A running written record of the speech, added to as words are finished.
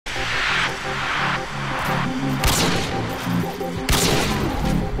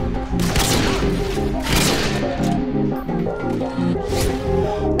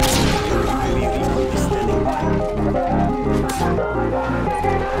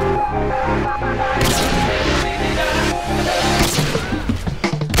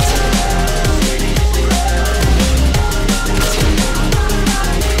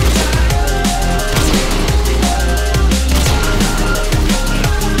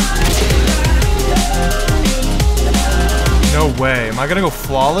way. Am I gonna go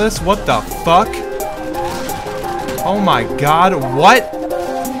flawless? What the fuck? Oh my god, what?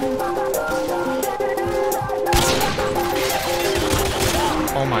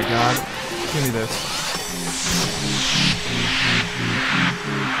 Oh my god. Give me this.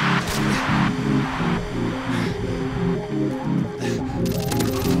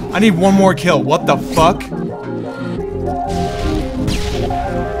 I need one more kill. What the fuck?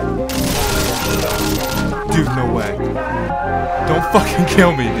 Dude, no way. Don't fucking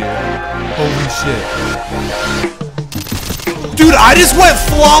kill me, dude. Holy shit. Dude, I just went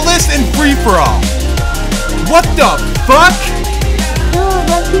flawless and free-for-all. What the fuck?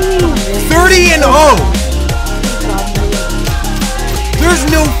 30-0. There's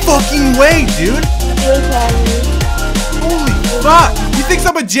no fucking way, dude. Holy fuck. He thinks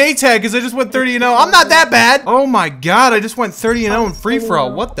I'm a J-tag because I just went 30-0. I'm not that bad. Oh my god, I just went 30-0 in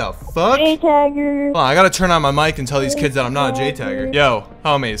free-for-all. What the fuck? J-tagger. Hold on, I gotta turn on my mic and tell these kids that I'm not a J-tagger. Yo,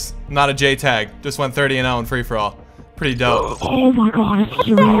 homies, I'm not a J-tag. Just went 30-0 in free-for-all. Pretty dope. Oh my god, it's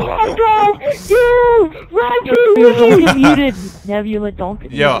you. You're muted. Nebula,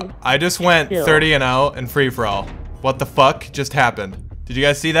 don't. Yo, I just went 30-0 in free-for-all. What the fuck just happened? Did you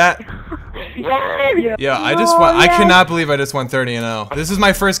guys see that? Yeah, I cannot believe I just went 30-0. This is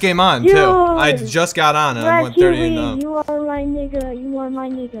my first game on, too. I just got on and I went 30-0. You are my nigga. You are my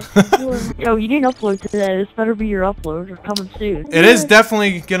nigga. Yo, you didn't upload today. This better be your upload. You're coming soon. It is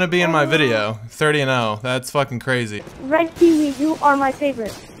definitely gonna be in my video. 30-0. That's fucking crazy. Red Kiwi, you are my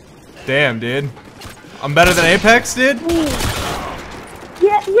favorite. Damn, dude. I'm better than Apex, dude?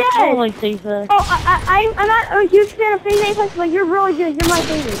 Yeah. I don't like Apex. Oh, I'm not a huge fan of Apex, but you're really good. You're my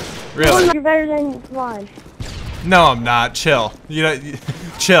favorite. Really? You're better than Samaj. No, I'm not. Chill. You know,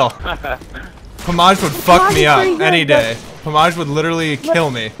 chill. Pomage would fuck me up any day. Pomage would literally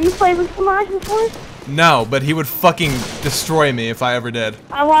kill me. You played with Pomage before? No, but he would fucking destroy me if I ever did.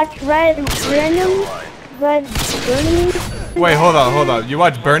 I watched Red Bernie. Wait, hold on. You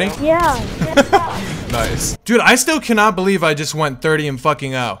watched Bernie? Yeah. Nice. Dude, I still cannot believe I just went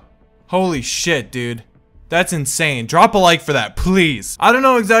 30-0. Holy shit, dude. That's insane. Drop a like for that, please. I don't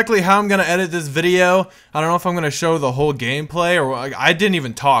know exactly how I'm gonna edit this video. I don't know if I'm gonna show the whole gameplay or I didn't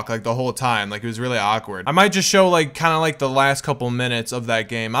even talk like the whole time. Like it was really awkward. I might just show like kind of like the last couple minutes of that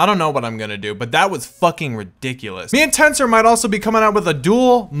game. I don't know what I'm gonna do, but that was fucking ridiculous. Me and Tensor might also be coming out with a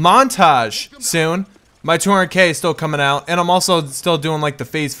dual montage soon. My 200K is still coming out, and I'm also still doing like the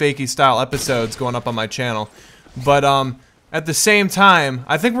Phase Fakey style episodes going up on my channel. But at the same time,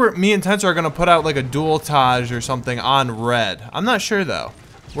 I think me and Tensor are gonna put out like a dual-tage or something on Red. I'm not sure though.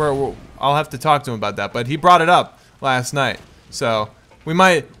 I'll have to talk to him about that. But he brought it up last night, so you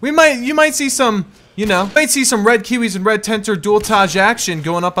might see some, you know, some Red Kiwis and Red Tensor dual-tage action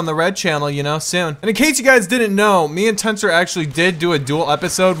going up on the Red channel, you know, soon. And in case you guys didn't know, me and Tensor actually did do a dual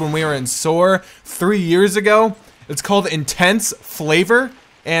episode when we were in SOAR 3 years ago. It's called Intense Flavor,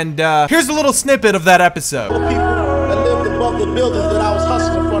 and here's a little snippet of that episode. Above the buildings that I was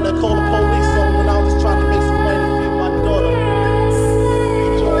hustling from, they called the police on when I was trying to make some money to feed my daughter.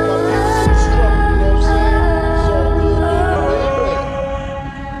 Enjoying my business and struggle, you know what I'm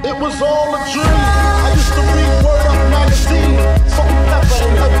saying? It was all a dream. I used to read Word Up magazine, Salt and Pepper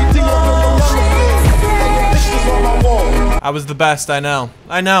and every D up in the limousine. Taking pictures on my wall. I was the best, I know.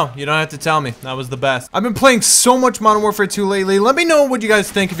 I know, you don't have to tell me. I was the best. I've been playing so much Modern Warfare 2 lately. Let me know what you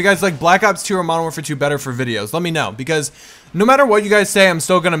guys think. If you guys like Black Ops 2 or Modern Warfare 2 better for videos, let me know. Because no matter what you guys say, I'm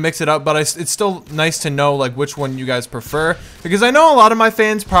still gonna mix it up, but it's still nice to know like which one you guys prefer. Because I know a lot of my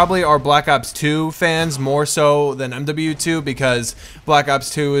fans probably are Black Ops 2 fans more so than MW2, because Black Ops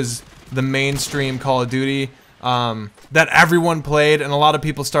 2 is the mainstream Call of Duty that everyone played, and a lot of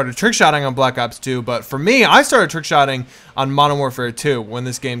people started trickshotting on Black Ops 2, but for me, I started trickshotting on Modern Warfare 2 when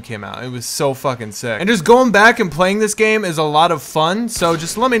this game came out. It was so fucking sick. And just going back and playing this game is a lot of fun, so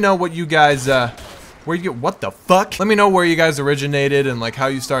just let me know what you guys, what the fuck? Let me know where you guys originated and like how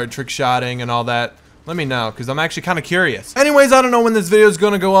you started trickshotting and all that. Let me know, because I'm actually kind of curious. Anyways, I don't know when this video is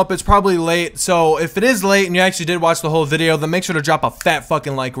going to go up. It's probably late, so if it is late and you actually did watch the whole video, then make sure to drop a fat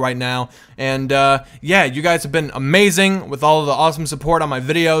fucking like right now. And yeah, you guys have been amazing with all of the awesome support on my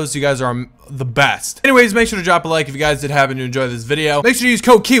videos. You guys are the best. Anyways, make sure to drop a like if you guys did happen to enjoy this video. Make sure to use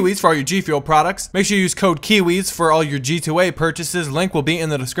code Kiwiz for all your G Fuel products. Make sure you use code Kiwiz for all your G2A purchases. Link will be in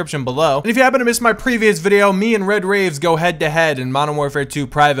the description below. And if you happen to miss my previous video, me and Red Raves go head to head in Modern Warfare 2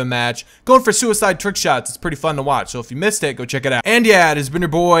 private match, going for suicide trick shots. It's pretty fun to watch, so if you missed it, go check it out. And yeah, it has been your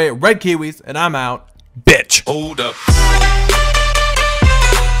boy Red Kiwiz, and I'm out. Bitch. Hold up.